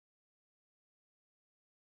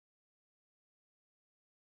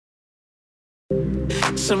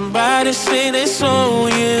Somebody say they saw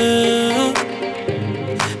you.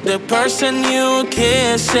 The person you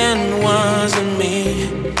kissing wasn't me,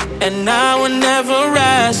 and I would never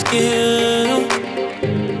ask you.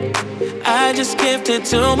 I just kept it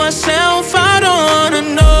to myself. I don't wanna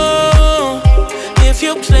know if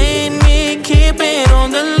you played me, keep it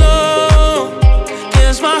on the low,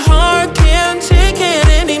 'cause my heart can't take it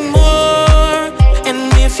anymore.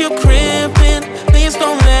 And if you're creeping, please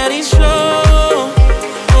don't let it show.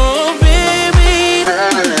 Oh baby,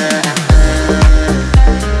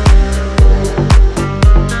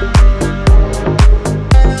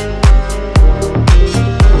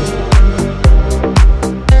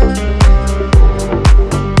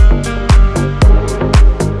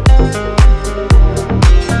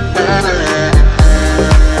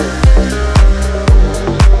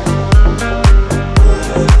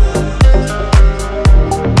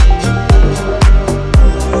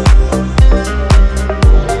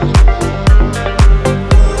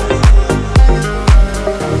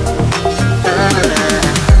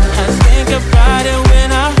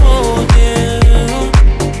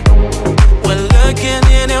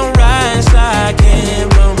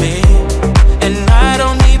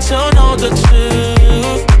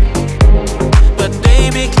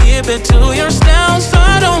 to your style, so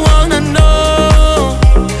I don't wanna know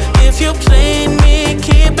if you played me,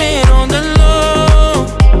 keep it on the low,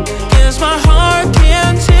 'cause my heart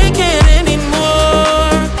can't take it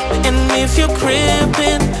anymore. And if you're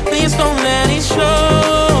creeping, please don't let it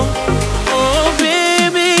show. Oh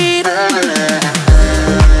baby,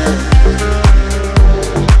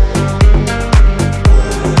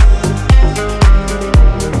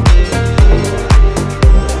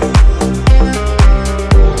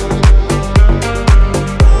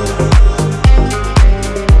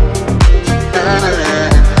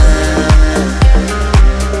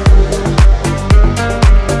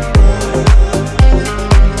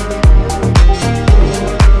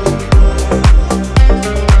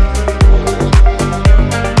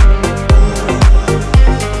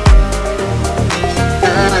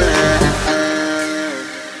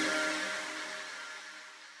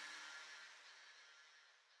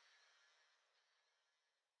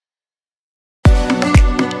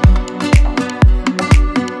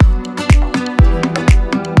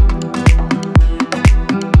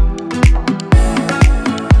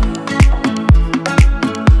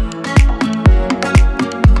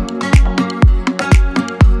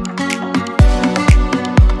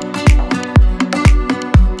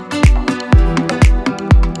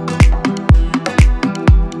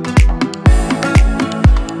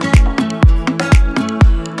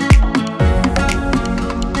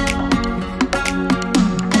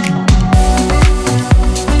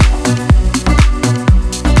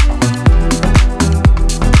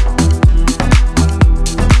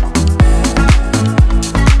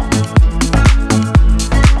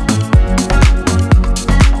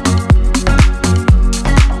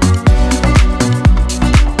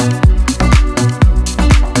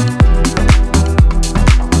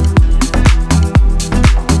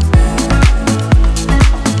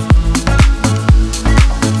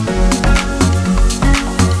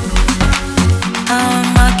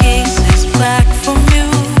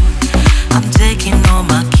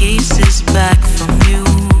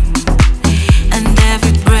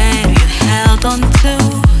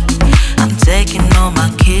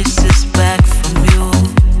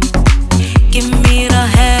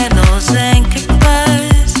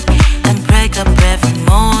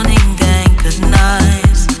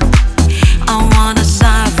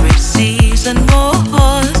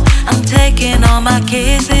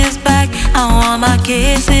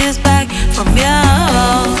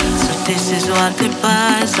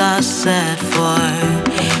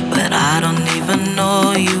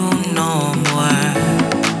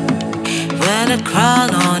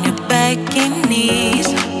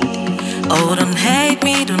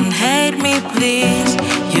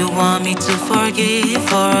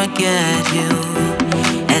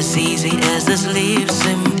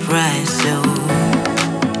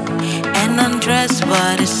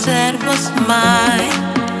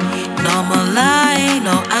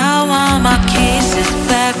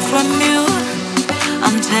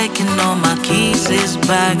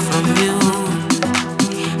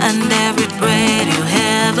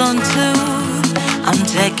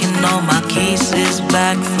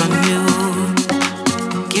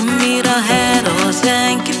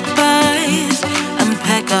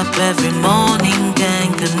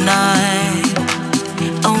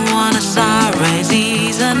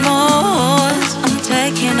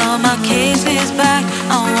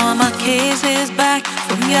 I want my kisses back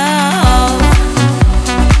from you.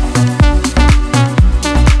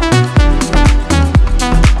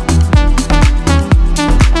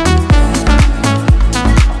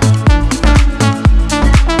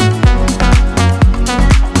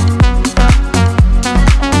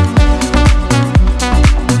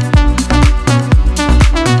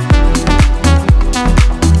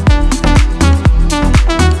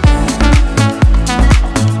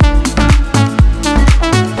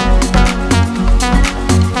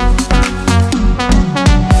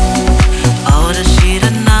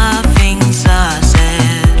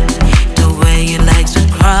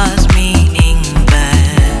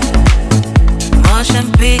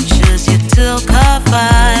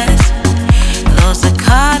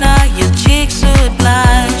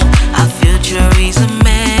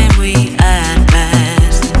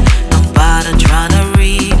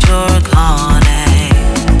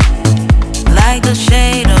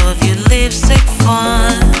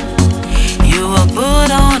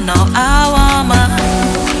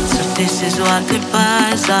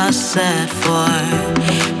 sacrifice I said for,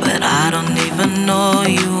 but I don't even know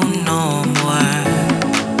you no more.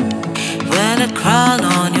 When I crawl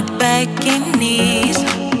on your begging knees,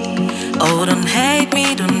 oh, don't hate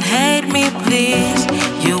me, please.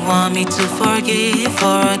 You want me to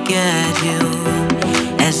forget you,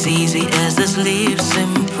 as easy as this lips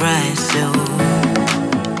impress you.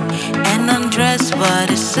 And undress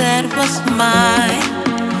what I said was mine.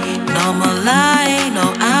 No more lying,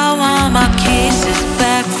 no, I want my kisses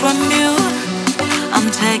back from you. I'm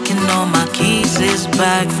taking all my kisses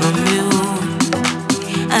back from you.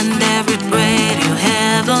 And every breath you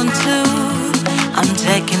held on to, I'm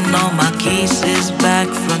taking all my kisses back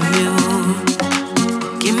from you.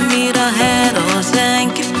 Give me the hellos and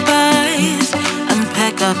goodbyes, and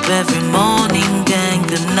pack up every morning and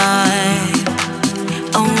goodnight.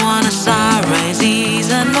 I wanna sunrise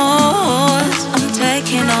these and more. I'm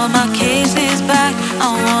taking all my kisses back. I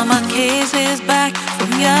want my kisses back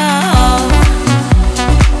from you.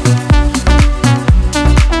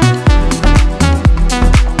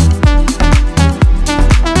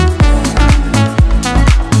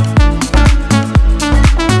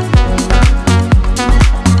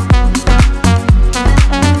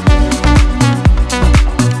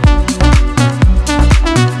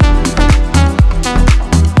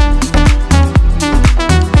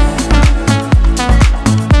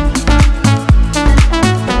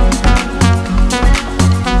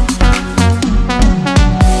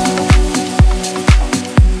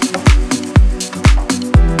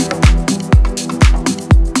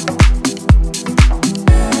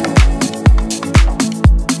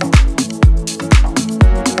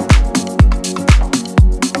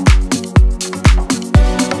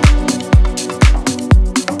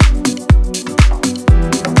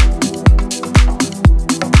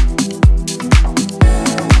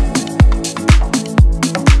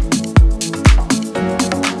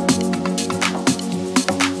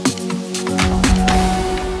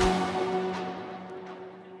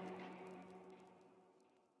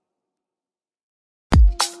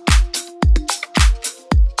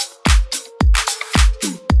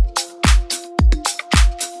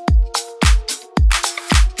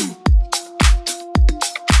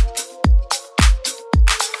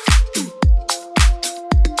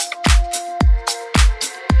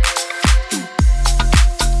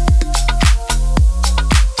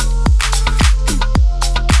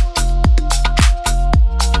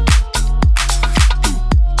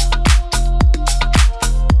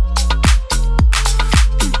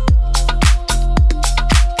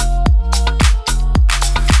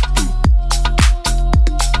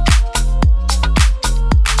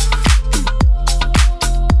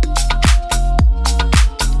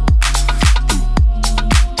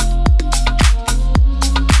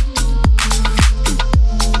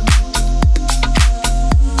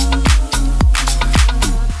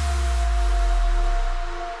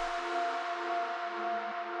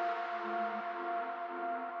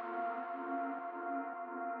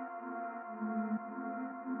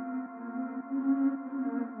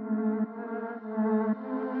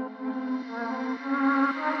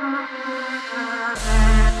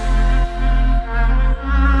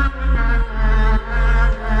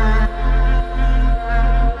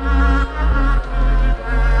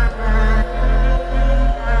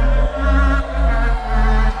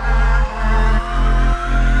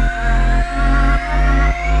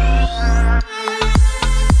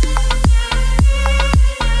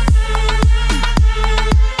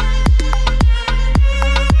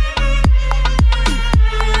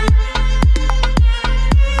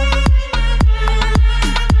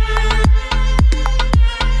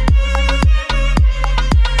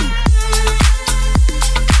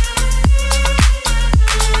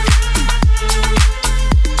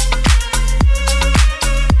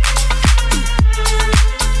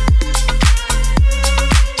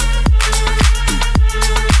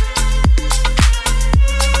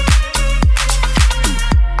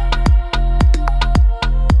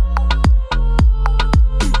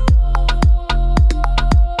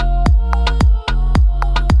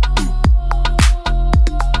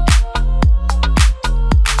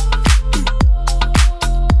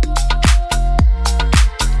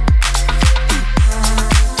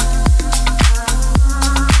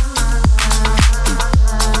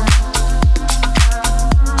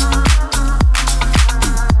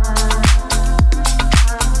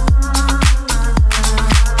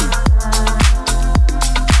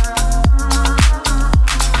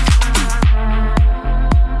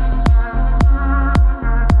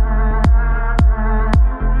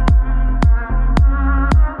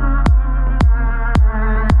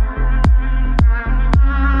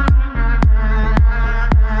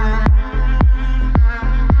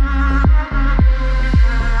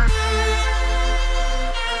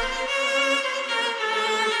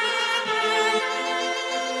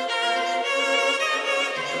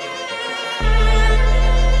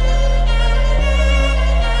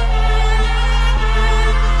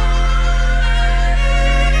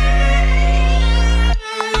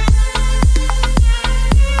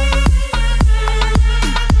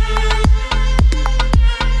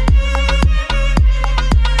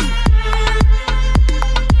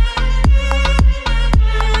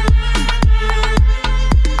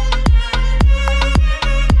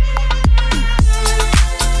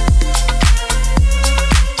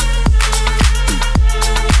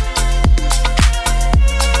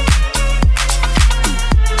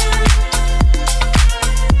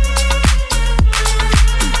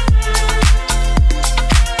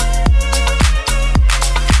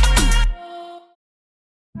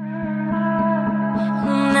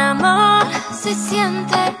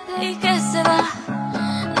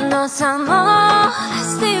 Dos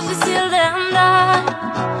amores, difícil de andar.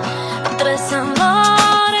 Tres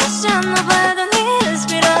amores, ya no puedo ni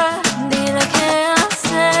respirar. Dile qué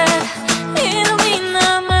hacer,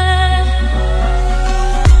 ilumíname.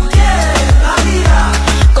 La vida,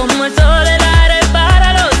 como el sol, el aire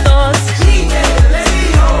para los dos.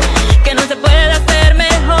 Que no se puede hacer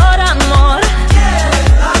mejor amor.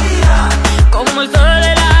 La vida, como el sol,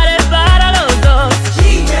 el aire para los dos.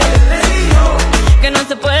 Que no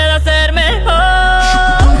se puede hacer mejor.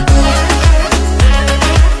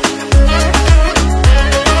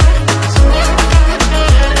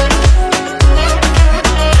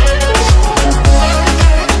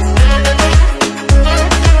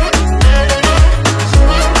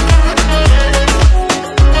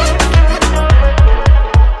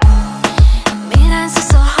 Mira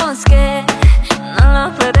esos ojos que no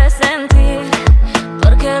lo puedes sentir,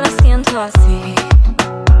 porque lo siento así.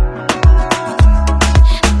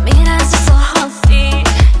 Mira esos ojos, sí,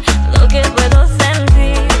 lo que puedo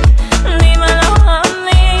sentir, dímelo a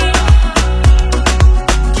mí.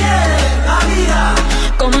 ¿Quieres la vida?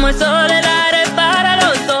 Como el sol, el aire para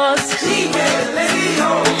los dos. Sí, que le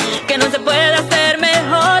digo que no se puede hacer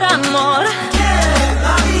mejor amor. ¿Quieres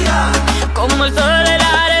la vida? Como el sol, el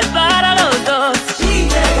aire para los dos. Sí,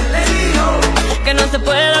 que le digo que no se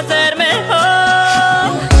puede hacer mejor.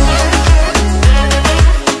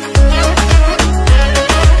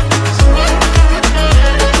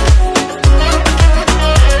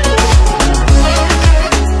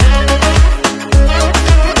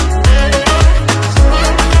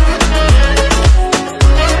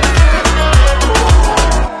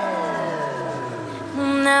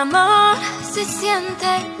 Un amor se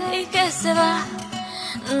siente y que se va.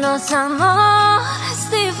 Dos amores,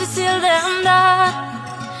 difícil de andar.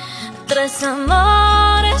 Tres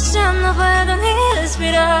amores, ya no puedo ni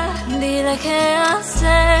respirar. Dile qué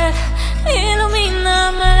hacer,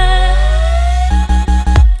 ilumíname.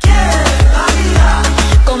 La vida,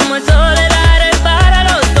 como el sol, el aire para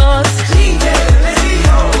los dos.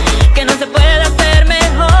 Que no se puede hacer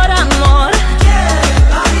mejor amor.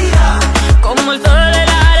 La vida, como el sol, el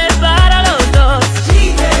aire para los dos.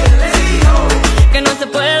 Que no se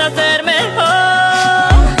puede hacer mejor.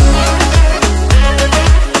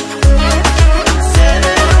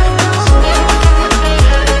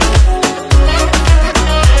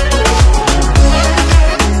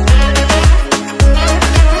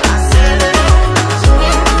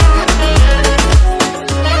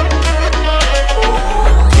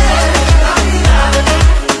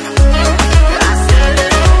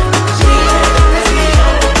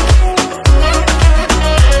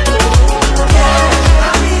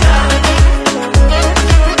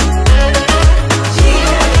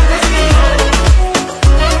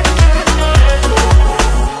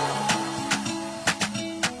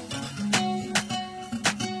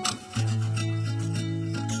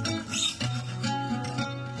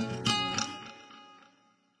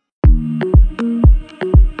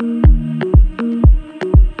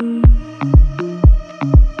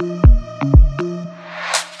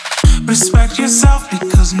 Respect yourself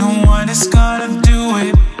because no one is gonna do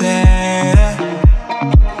it better.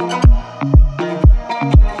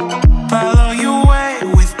 Follow your way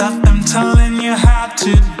without them telling you how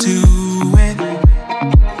to do it.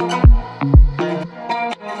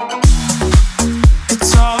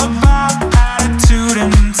 It's all about attitude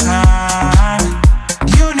and time.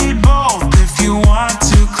 You need both if you want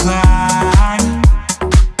to climb.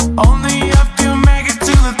 Only if you make it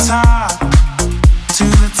to the top. To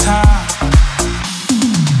the top.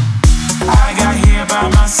 I got here by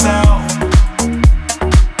myself.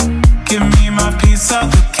 Give me my piece of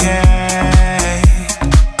the cake.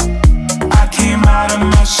 I came out of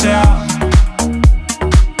my shell.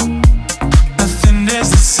 Nothing is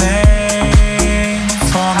the same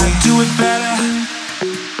for me. I do it better.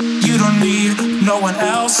 You don't need no one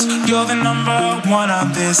else. You're the number one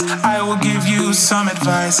on this. I will give you some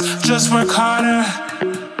advice. Just work harder.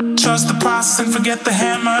 Trust the process and forget the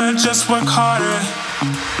hammer. Just work harder.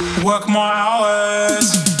 Work more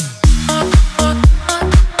hours.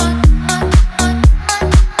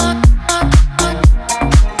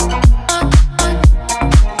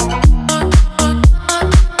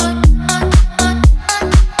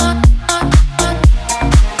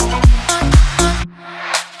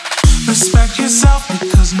 Respect yourself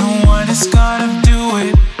because no one is gonna do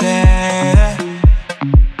it better.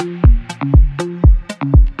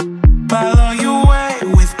 Follow your way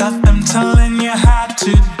without them telling you how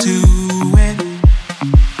to do it.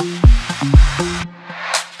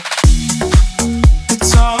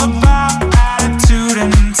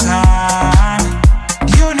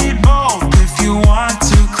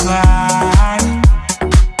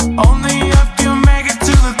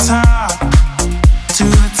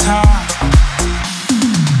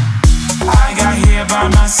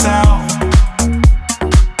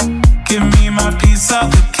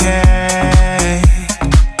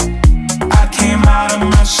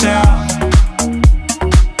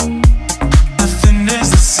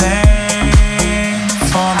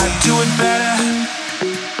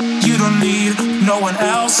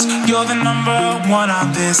 you're the number one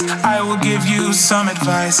on this. I will give you some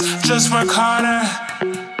advice. Just work harder.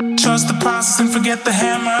 Trust the process and forget the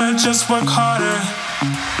hammer. Just work harder.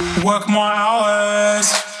 Work more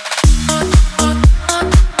hours.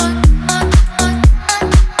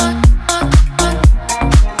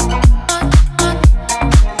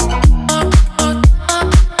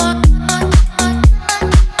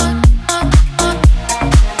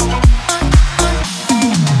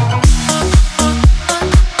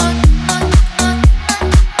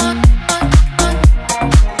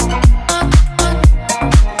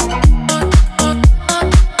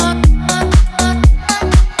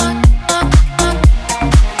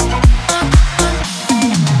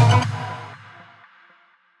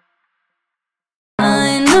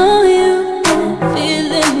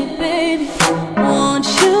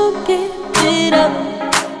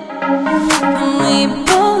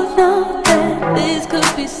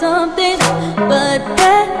 Something, but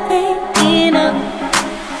that ain't enough.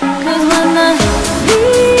 'Cause when I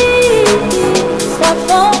leave